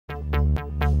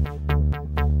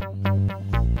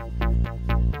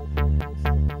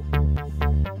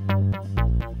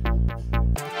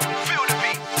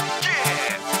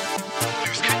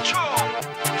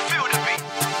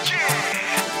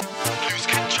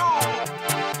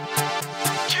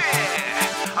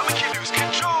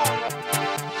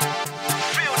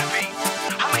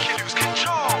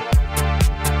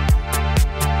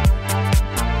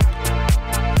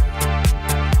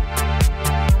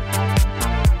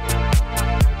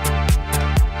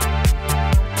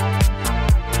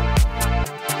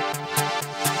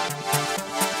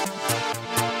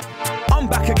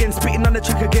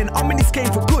this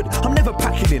game for good. I'm never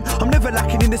packing in, I'm never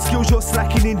lacking in the skills you're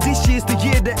slacking in. This year's the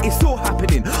year that it's all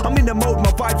happening. I'm in the mode,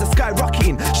 my vibes are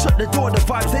skyrocketing. Shut the door, the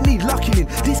vibes, they need locking in.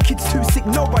 This kid's too sick,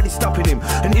 nobody's stopping him.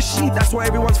 And it's sheep, that's why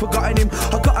everyone's forgotten him.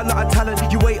 I got a lot of talent,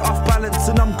 you ain't off balance.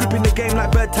 And I'm gripping the game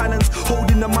like bird talons.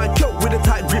 Holding the mic out with a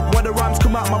tight grip while the rhymes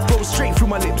come out my throat straight through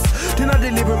my lips. Then I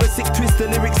deliver a sick twist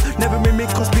of lyrics. Never mimic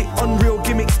or spit unreal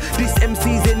gimmicks. This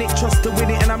MC's in it, trust to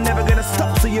win it. And I'm never gonna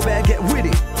stop, so you better get with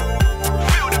it.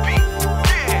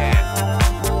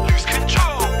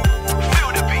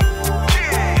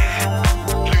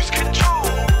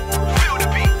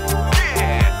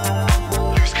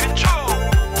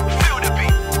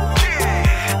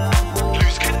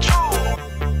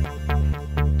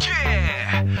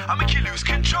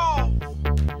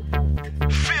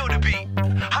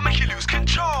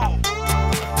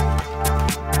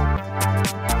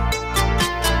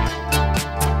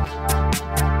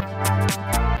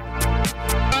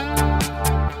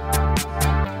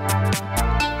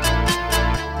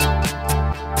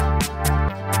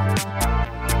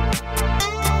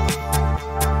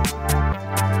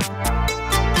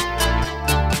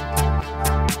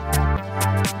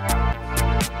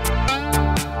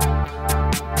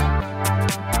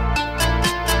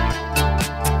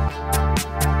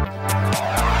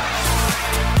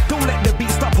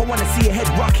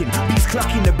 Beats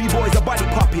clacking, the b-boys are body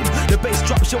popping. The bass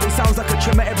drop, show it sounds like a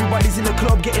tremor. Everybody's in the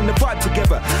club getting the vibe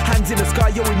together. Hands in the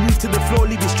sky, yo, we move to the floor,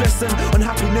 leave you stressing.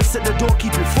 Unhappiness at the door,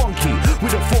 keep it funky.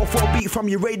 With a 4/4 beat from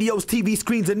your radios, TV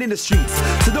screens and in the streets.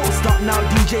 So don't stop now,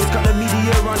 DJ's got the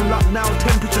media on lock now.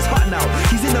 Temperature's hot now,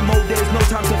 he's in the mode, there's no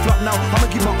time to flop now. I'ma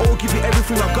give my all, give you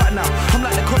everything I've got now. I'm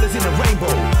like the colours in a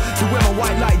rainbow. The way my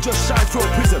white light just shines through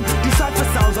a prism. Decipher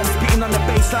sounds, I'm spitting on the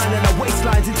bass line and the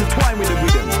waistline's intertwined with the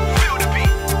rhythm. Feel the beat.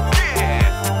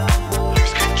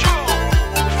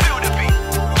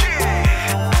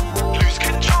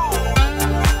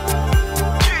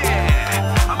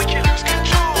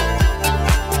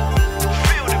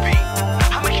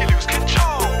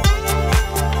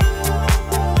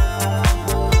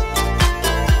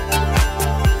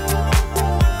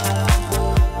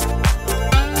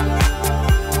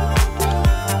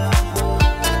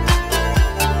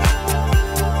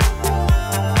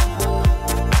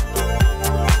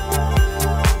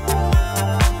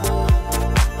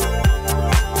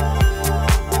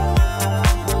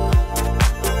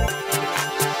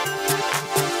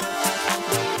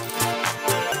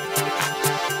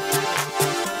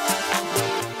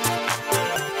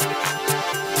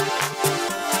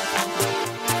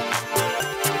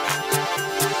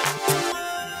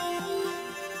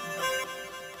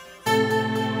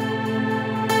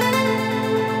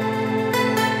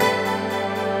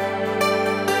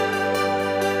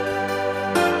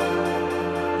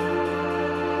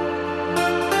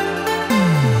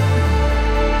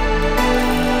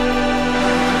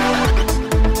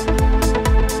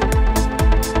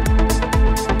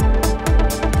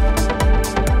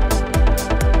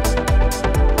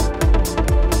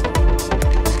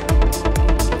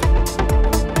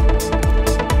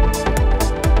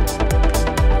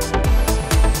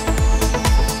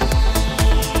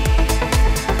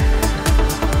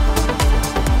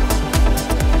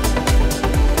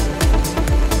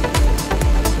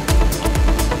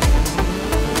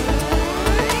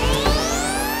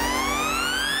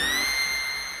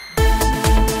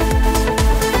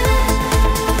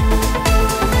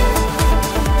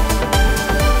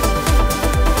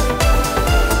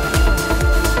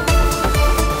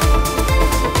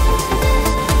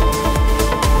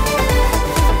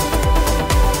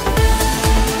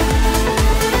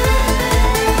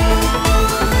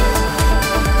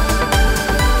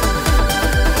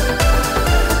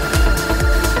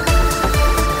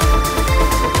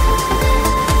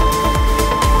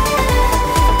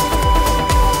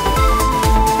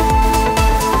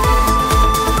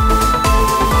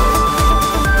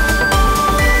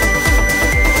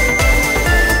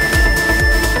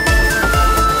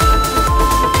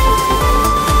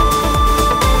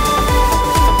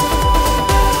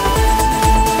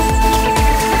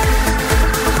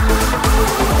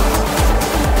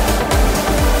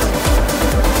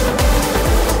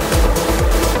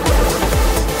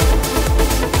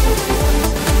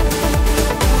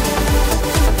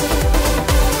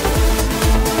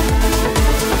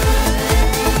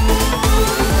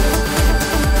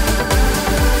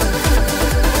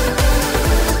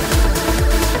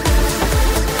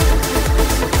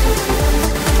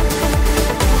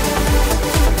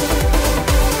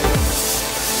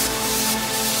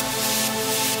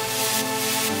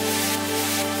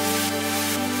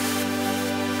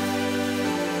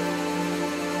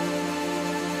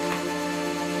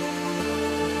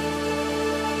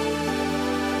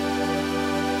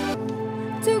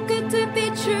 to be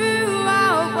true,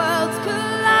 our worlds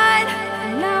collide.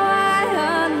 Now I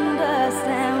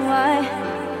understand why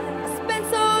I spent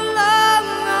so long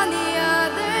on the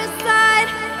other side.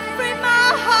 Afraid my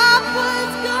heart was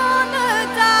gonna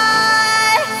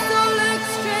die. So look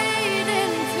straight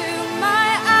into my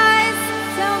eyes.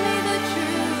 Tell me the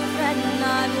truth and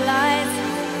not lies.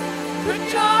 Put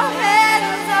your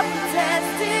hands up and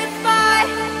testify,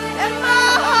 and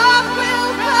my heart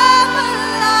will come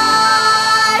alive.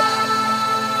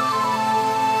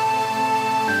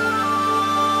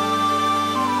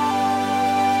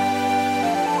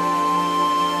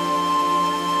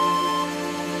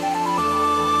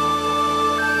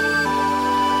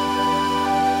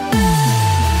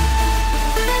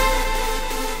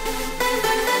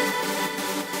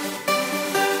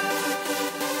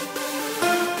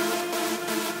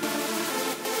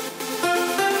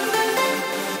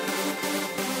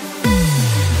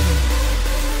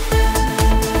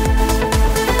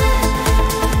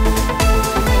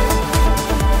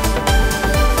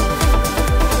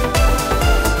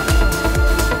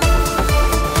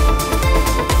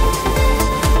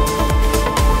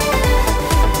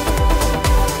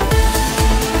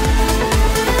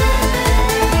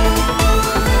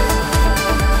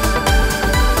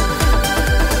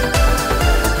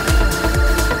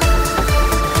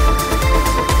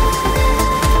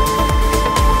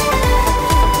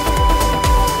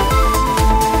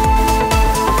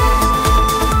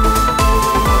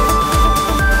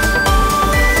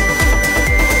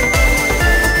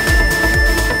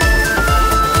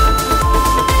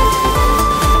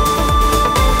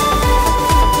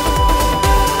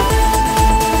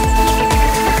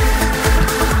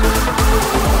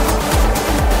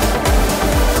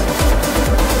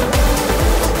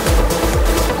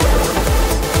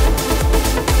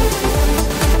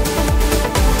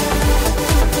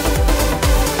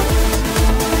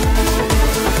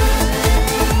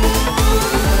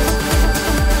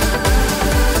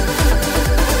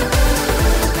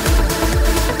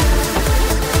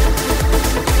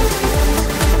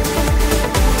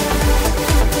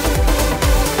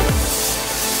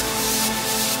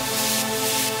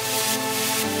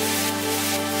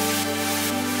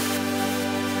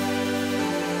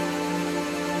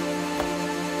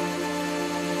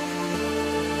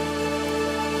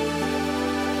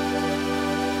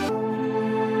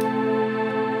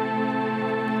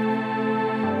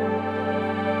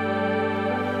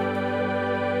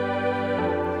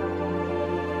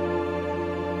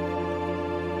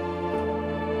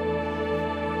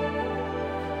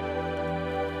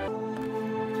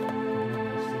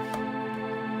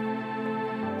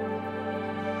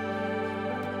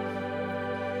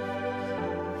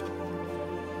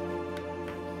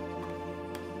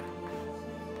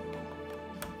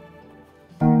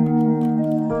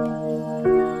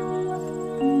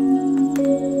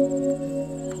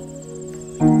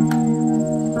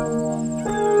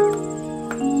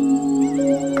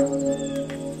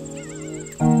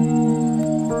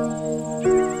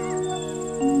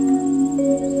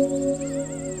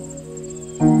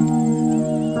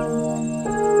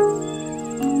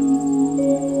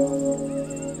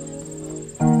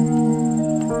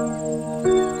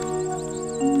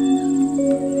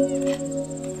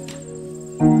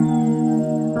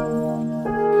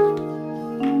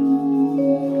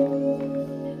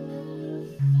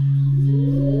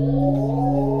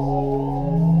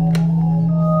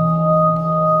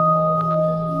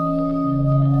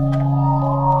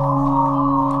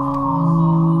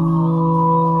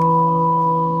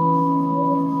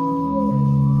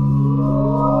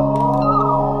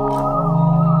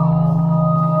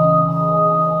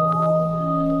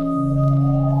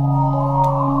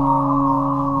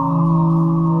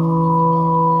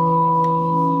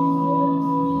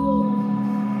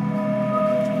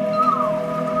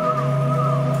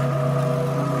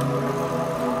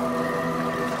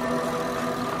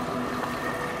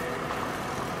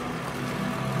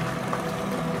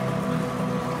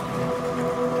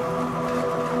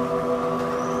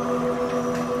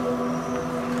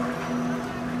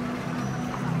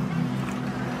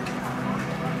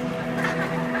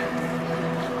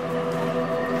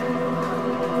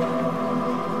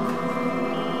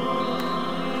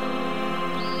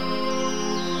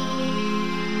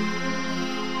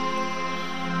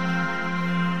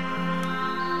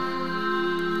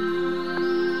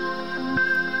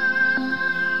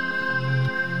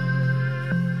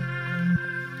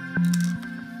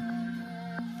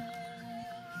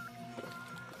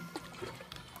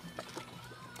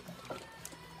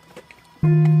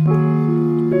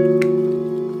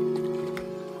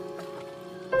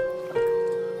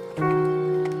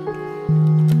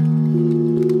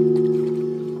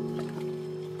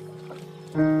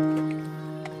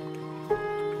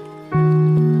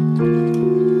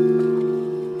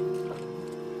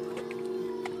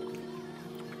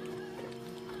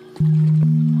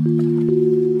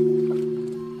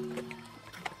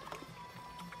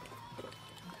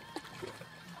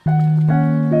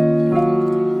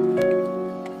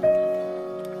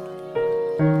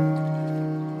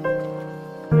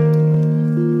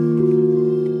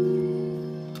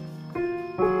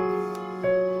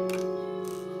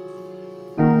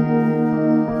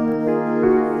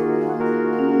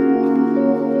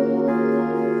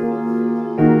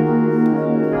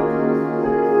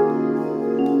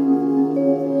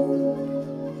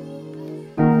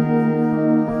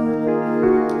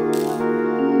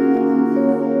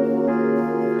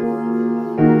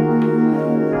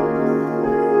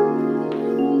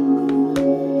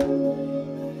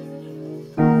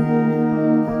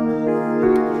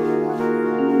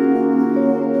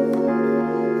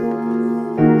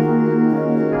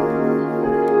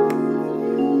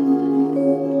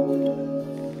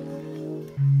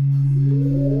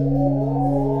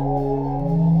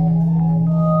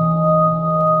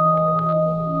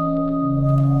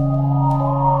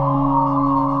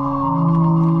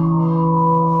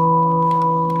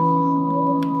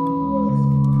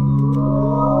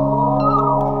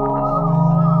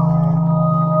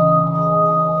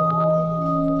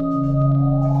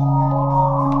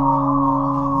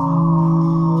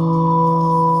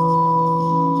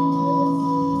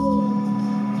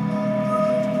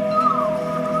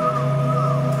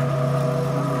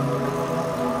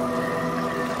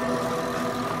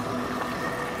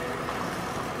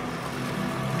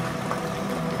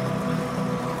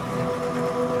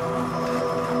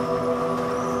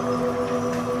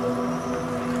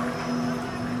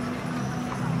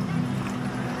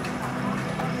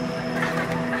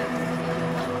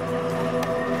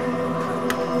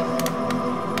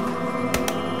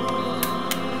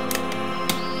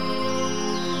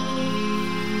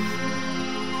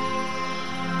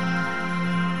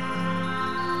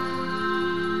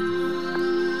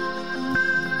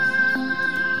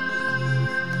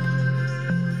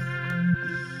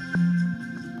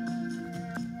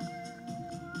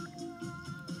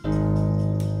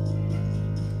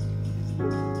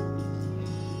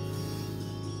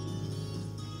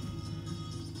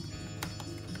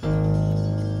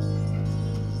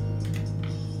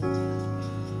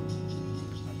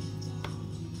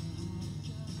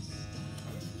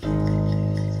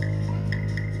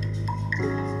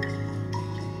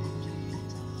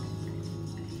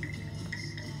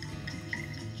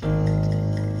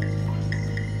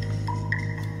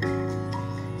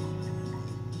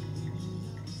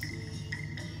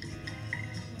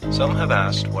 Some have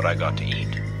asked what I got to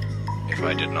eat, if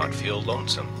I did not feel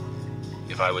lonesome,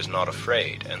 if I was not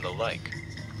afraid, and the like.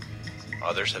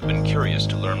 Others have been curious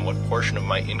to learn what portion of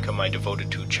my income I devoted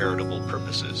to charitable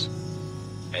purposes,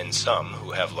 and some,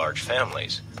 who have large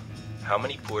families, how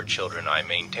many poor children I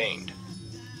maintained.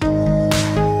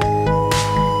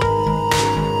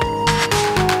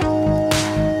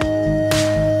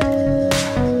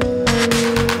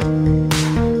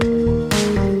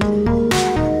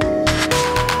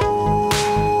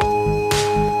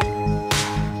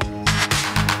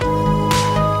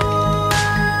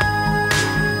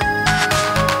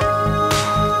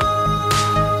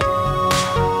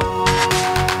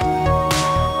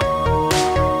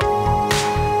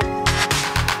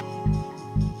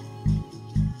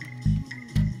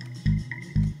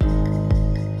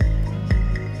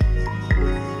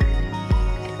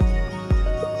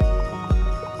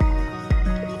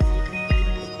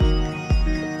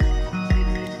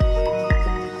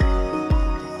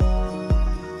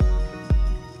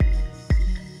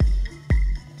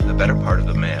 The better part of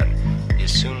the man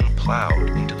is soon plowed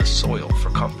into the soil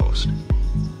for compost.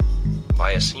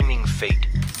 By a seeming fate,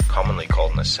 commonly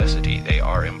called necessity, they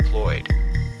are employed,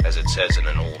 as it says in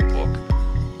an old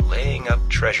book, laying up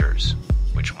treasures,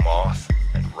 which moth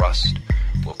and rust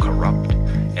will corrupt,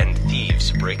 and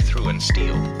thieves break through and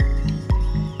steal.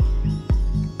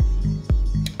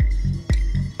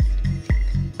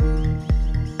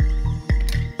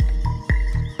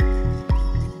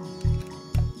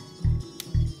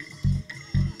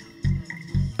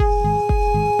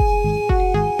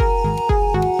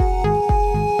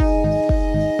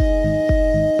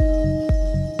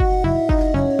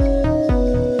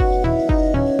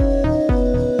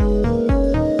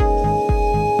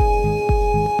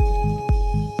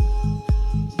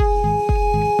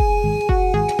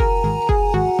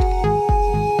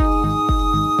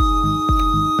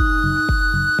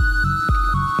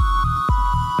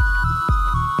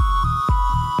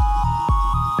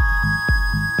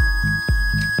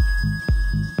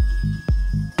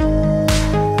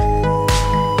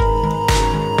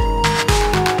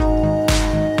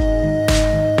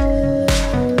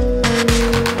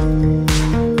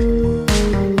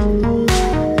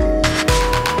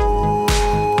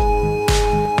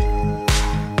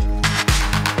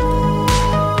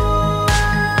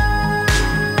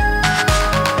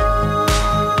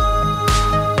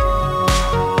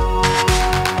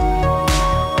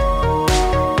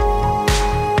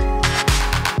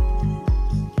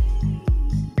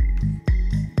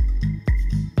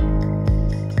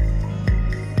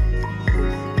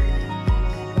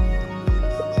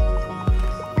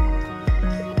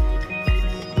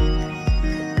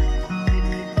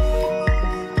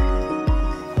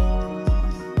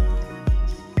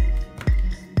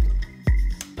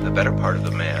 The better part of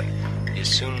the man is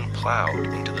soon plowed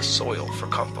into the soil for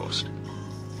compost.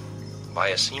 By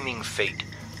a seeming fate,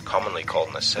 commonly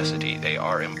called necessity, they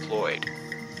are employed,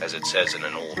 as it says in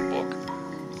an old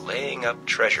book, laying up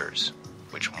treasures,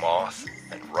 which moth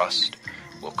and rust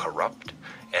will corrupt,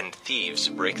 and thieves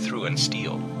break through and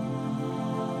steal.